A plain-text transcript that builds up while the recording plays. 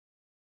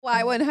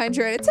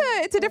Y100.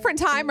 It's a different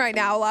time right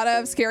now. A lot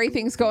of scary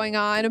things going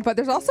on, but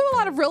there's also a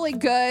lot of really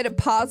good,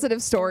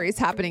 positive stories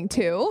happening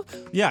too.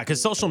 Yeah, because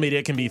social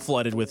media can be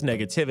flooded with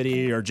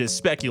negativity or just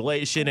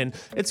speculation, and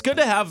it's good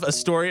to have a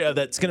story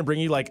that's going to bring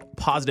you like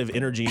positive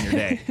energy in your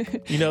day.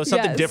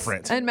 Something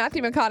different. And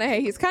Matthew McConaughey,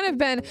 he's kind of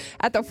been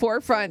at the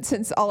forefront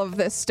since all of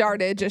this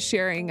started, just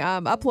sharing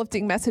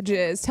uplifting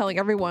messages, telling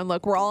everyone,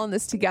 look, we're all in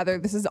this together.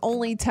 This is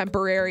only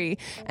temporary.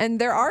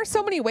 And there are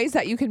so many ways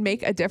that you can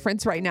make a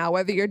difference right now,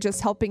 whether you're just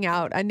helping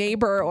out a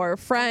neighbor or a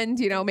friend.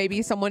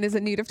 Maybe someone is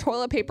in need of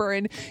toilet paper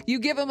and you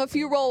give them a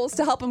few rolls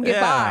to help them get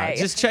by.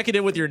 Just checking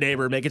in with your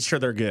neighbor, making sure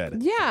they're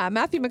good. Yeah,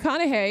 Matthew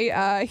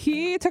McConaughey,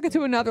 he took it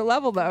to another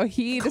level though.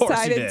 He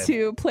decided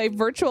to play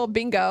virtual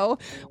bingo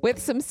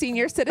with some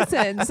senior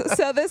citizens.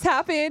 So this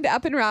happened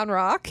up in Round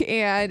Rock,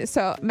 and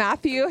so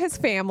Matthew, his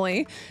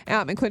family,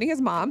 including his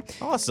mom,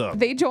 awesome,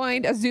 they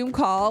joined a Zoom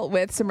call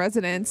with some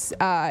residents.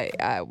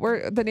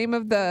 The name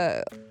of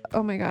the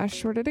oh my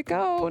gosh, where did it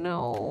go?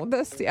 No,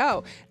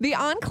 the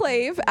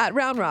Enclave at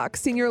Round Rock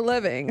Senior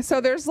Living.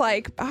 So there's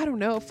 5,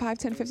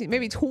 10, 15,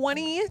 maybe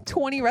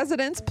 20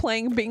 residents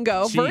playing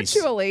bingo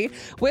virtually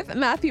with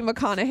Matthew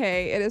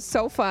McConaughey. It is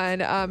so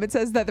fun. It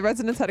says that the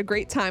residents had a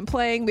great time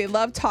playing. They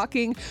loved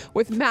talking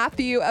with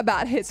Matthew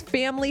about his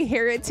family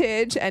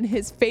heritage and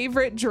his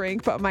favorite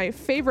drink. But my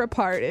favorite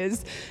part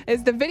is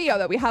the video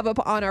that we have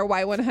up on our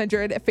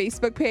Y100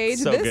 Facebook page.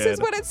 This is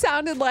what it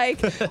sounded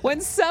like when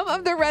some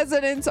of the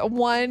residents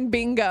won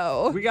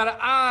bingo. We got an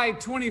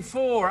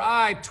I-24.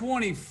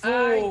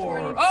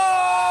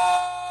 Oh!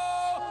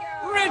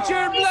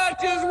 Richard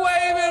Blunt is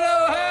waving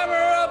a hammer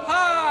up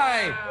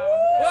high.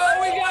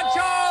 Oh, we got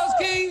Charles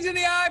Kings in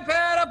the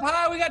iPad up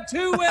high. We got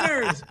two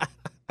winners.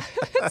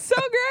 It's so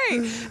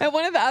great. And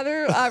one of the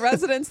other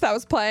residents that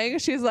was playing,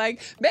 she's like,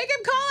 make him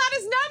call out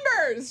his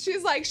numbers.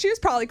 She's like, she was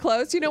probably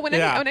close.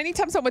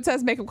 Anytime someone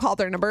says make them call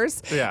their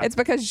numbers, it's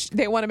because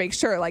they want to make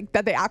sure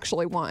that they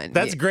actually won.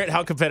 That's great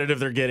how competitive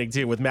they're getting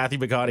too with Matthew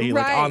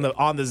McConaughey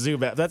on the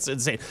Zoom app. That's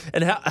insane.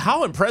 And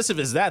how impressive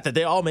is that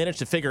they all managed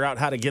to figure out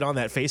how to get on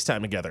that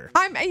FaceTime together?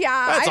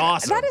 That's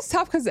awesome. That is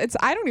tough because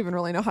I don't even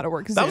really know how to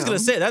work Zoom. I was going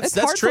to say that's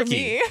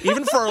tricky.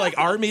 Even for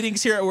our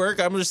meetings here at work,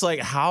 I'm just like,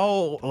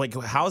 how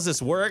does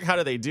this work? How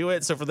do they do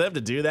it? So for them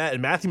to do that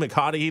and Matthew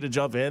McConaughey to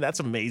jump in, that's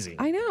amazing.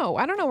 I know.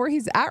 I don't know where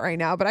he's at right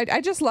now, but I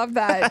just love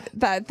that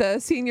that the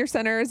senior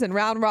centers in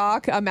Round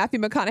Rock, Matthew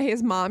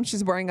McConaughey's mom,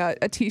 she's wearing a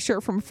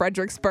t-shirt from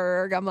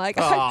Fredericksburg. I'm like,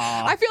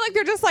 I feel like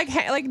they're just like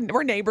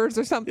we're neighbors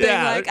or something.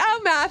 Yeah.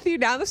 Matthew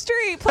down the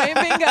street playing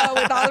bingo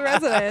with all the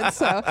residents.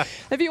 So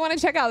if you want to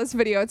check out this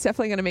video, it's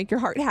definitely going to make your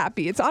heart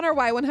happy. It's on our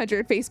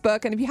Y100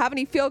 Facebook. And if you have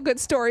any feel-good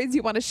stories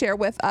you want to share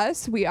with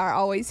us, we are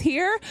always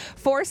here.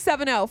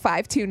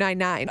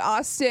 470-5299.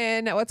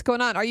 Austin, what's going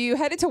on? Are you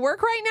headed to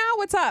work right now?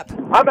 What's up?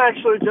 I'm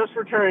actually just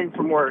returning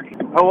from work.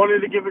 I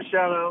wanted to give a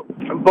shout out.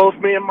 Both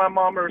me and my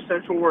mom are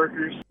essential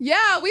workers.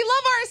 Yeah, we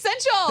love our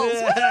essentials.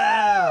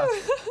 Yeah.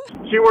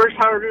 She works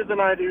harder than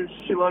I do.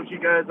 She loves you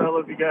guys. I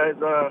love you guys.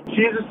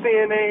 She's a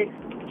CNA.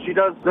 She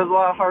does a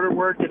lot harder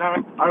work, and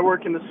I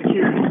work in the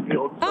security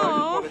field. So I just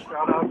want to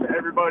shout out to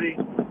everybody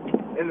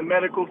in the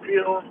medical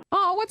field.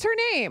 Oh, what's her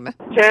name?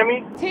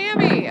 Tammy.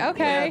 Tammy,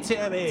 okay. Yeah,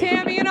 Tammy.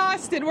 Tammy and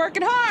Austin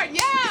working hard.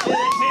 Yeah.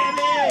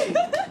 Tammy.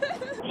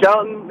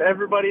 Shouting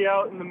everybody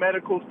out in the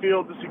medical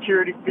field, the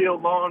security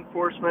field, law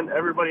enforcement,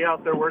 everybody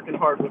out there working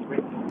hard with me.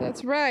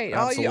 That's right.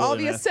 Absolutely, all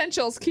the man.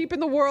 essentials keeping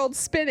the world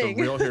spinning.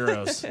 The real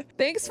heroes.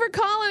 Thanks for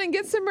calling and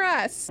get some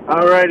rest.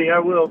 All righty, I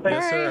will. All Thanks.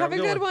 right, sir. have a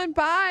good one.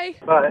 Bye.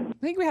 Bye. I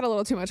think we had a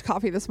little too much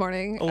coffee this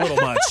morning. A little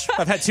much.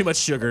 I've had too much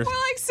sugar.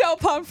 We're so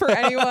pumped for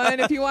anyone.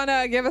 If you want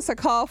to give us a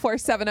call,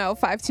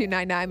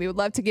 470-5299. We would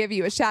love to give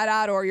you a shout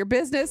out or your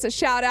business a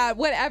shout out.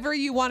 Whatever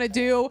you want to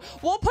do,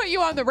 we'll put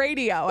you on the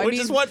radio. We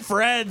just want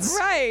friends.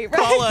 Right.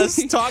 Call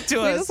us. Talk to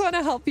us. We just want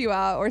to help you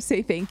out or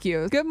say thank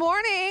you. Good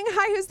morning.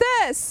 Hi, who's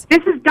this? This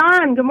is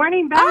Dawn. Good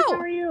morning, Beth. How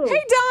are you?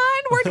 Hey,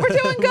 Dawn. We're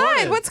doing good.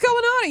 morning. What's going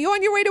on? Are you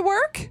on your way to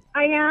work?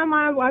 I am.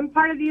 I'm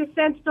part of the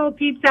essential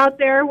peeps out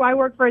there. I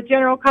work for a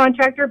general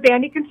contractor,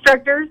 Bandy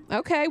Constructors.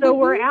 Okay. So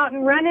we're out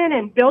and running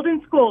and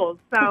building schools.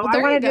 So Well, I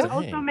there you wanted go. to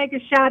also make a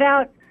shout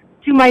out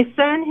to my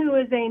son, who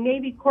is a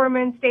Navy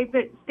corpsman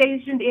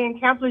stationed in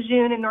Camp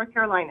Lejeune in North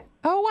Carolina.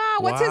 Oh, wow.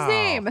 What's his Wow.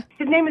 name?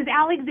 His name is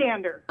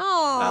Alexander.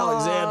 Oh,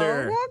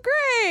 Alexander. Well,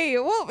 great.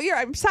 Well,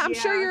 I'm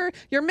sure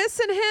you're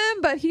missing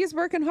him, but he's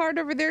working hard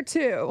over there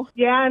too.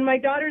 Yeah, and my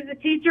daughter's a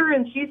teacher,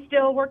 and she's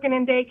still working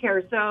in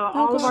daycare. So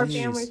all of our gosh.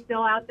 family's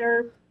still out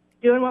there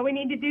doing what we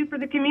need to do for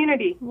the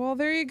community. Well,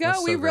 there you go. That's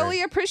so We great.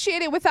 really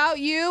appreciate it. Without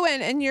you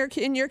and your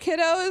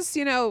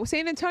kiddos,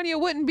 San Antonio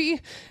wouldn't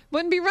be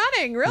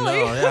running, really.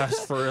 No, yeah,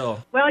 for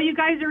real. Well, you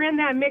guys are in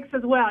that mix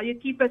as well. You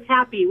keep us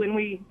happy when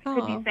we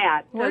could be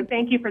sad. So Well-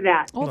 thank you for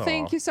that. Well, Aw.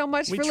 thank you so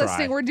much We for try.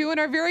 listening. We're doing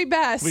our very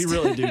best. We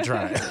really do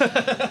try.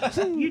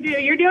 You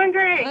do. You're doing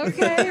great.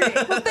 Okay.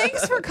 Well,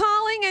 thanks for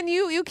calling, and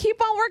you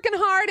keep on working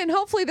hard, and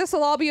hopefully this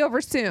will all be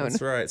over soon.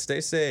 That's right. Stay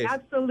safe.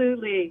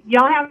 Absolutely.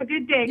 Y'all have a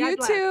good day. God You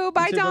bless. too.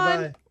 Bye, You too. Dawn.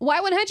 Bye-bye.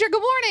 Y100,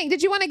 good morning.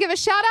 Did you want to give a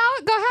shout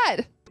out? Go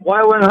ahead.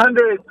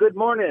 Y100, good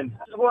morning.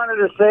 Just wanted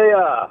to say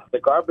the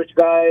garbage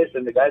guys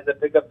and the guys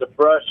that pick up the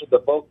brush and the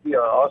bulky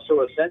are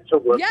also essential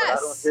work, but I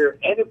don't hear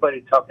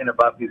anybody talking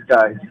about these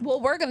guys. Well,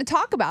 we're going to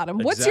talk about them.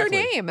 What's your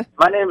Exactly. name?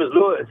 My name is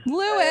Louis.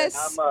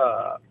 Louis.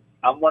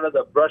 I'm one of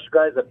the brush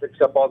guys that picks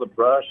up all the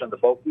brush and the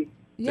bulky.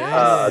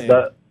 Yes.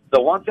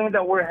 The one thing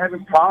that we're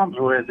having problems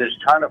with is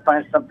trying to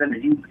find something to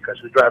eat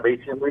because we drive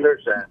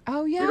 18-wheelers and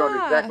Oh, yeah. we don't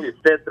exactly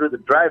fit through the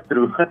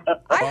drive-through.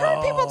 I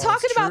heard people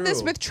talking it's about this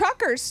true. with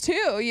truckers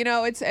too. You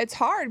know, it's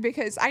hard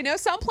because I know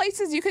some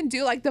places you can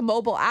do like the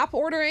mobile app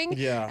ordering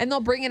Yeah. and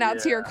they'll bring it out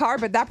to your car,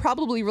 but that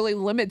probably really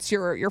limits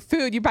your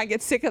food. You might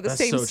get sick of the That's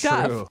same so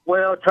stuff. true.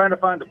 Well, trying to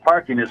find the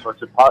parking is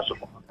what's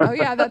impossible. Oh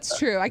yeah, that's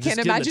true. I can't Just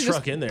get the imagine truck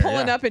just in there,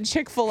 pulling yeah. up in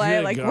Chick-fil-A.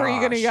 Good Like, where are you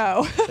gonna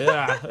go?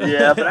 Yeah.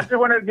 Yeah, but I just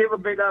wanted to give a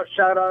big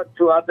shout out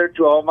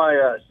to all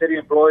my city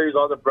employees,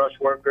 all the brush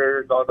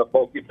workers, all the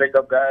bulky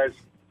pickup guys.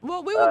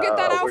 Well, we will get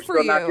that out we're for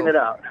still you. knocking it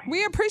out.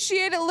 We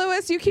appreciate it,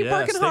 Louis. You keep Yes,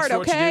 working thanks hard, for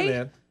what you okay? do,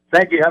 man.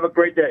 Thank you. Have a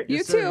great day. You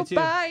Yes, sir, too. you too.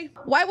 Bye.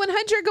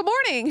 Y100. Good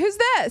morning. Who's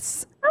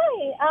this?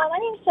 Hi, my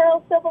name's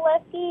Cheryl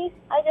Sobolewski.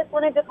 I just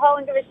wanted to call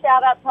and give a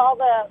shout out to all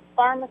the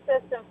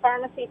pharmacists and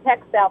pharmacy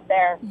techs out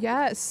there.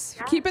 Yes.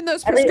 Keeping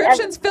those Every-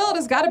 prescriptions filled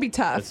has got to be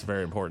tough. That's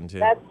very important too.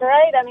 That's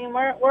right. I mean,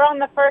 we're on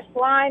the first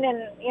line,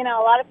 and you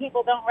know, a lot of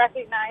people don't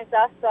recognize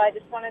us. So I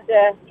just wanted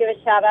to give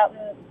a shout out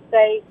and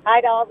say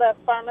hi to all the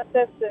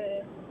pharmacists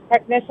and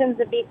technicians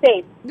and be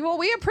safe. Well,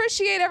 we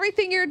appreciate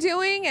everything you're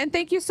doing, and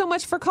thank you so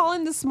much for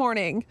calling this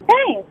morning.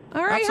 Thanks.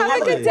 All right, Absolutely.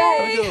 have a good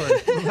day. Have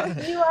a good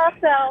one. You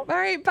also. All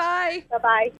right, bye. Bye bye.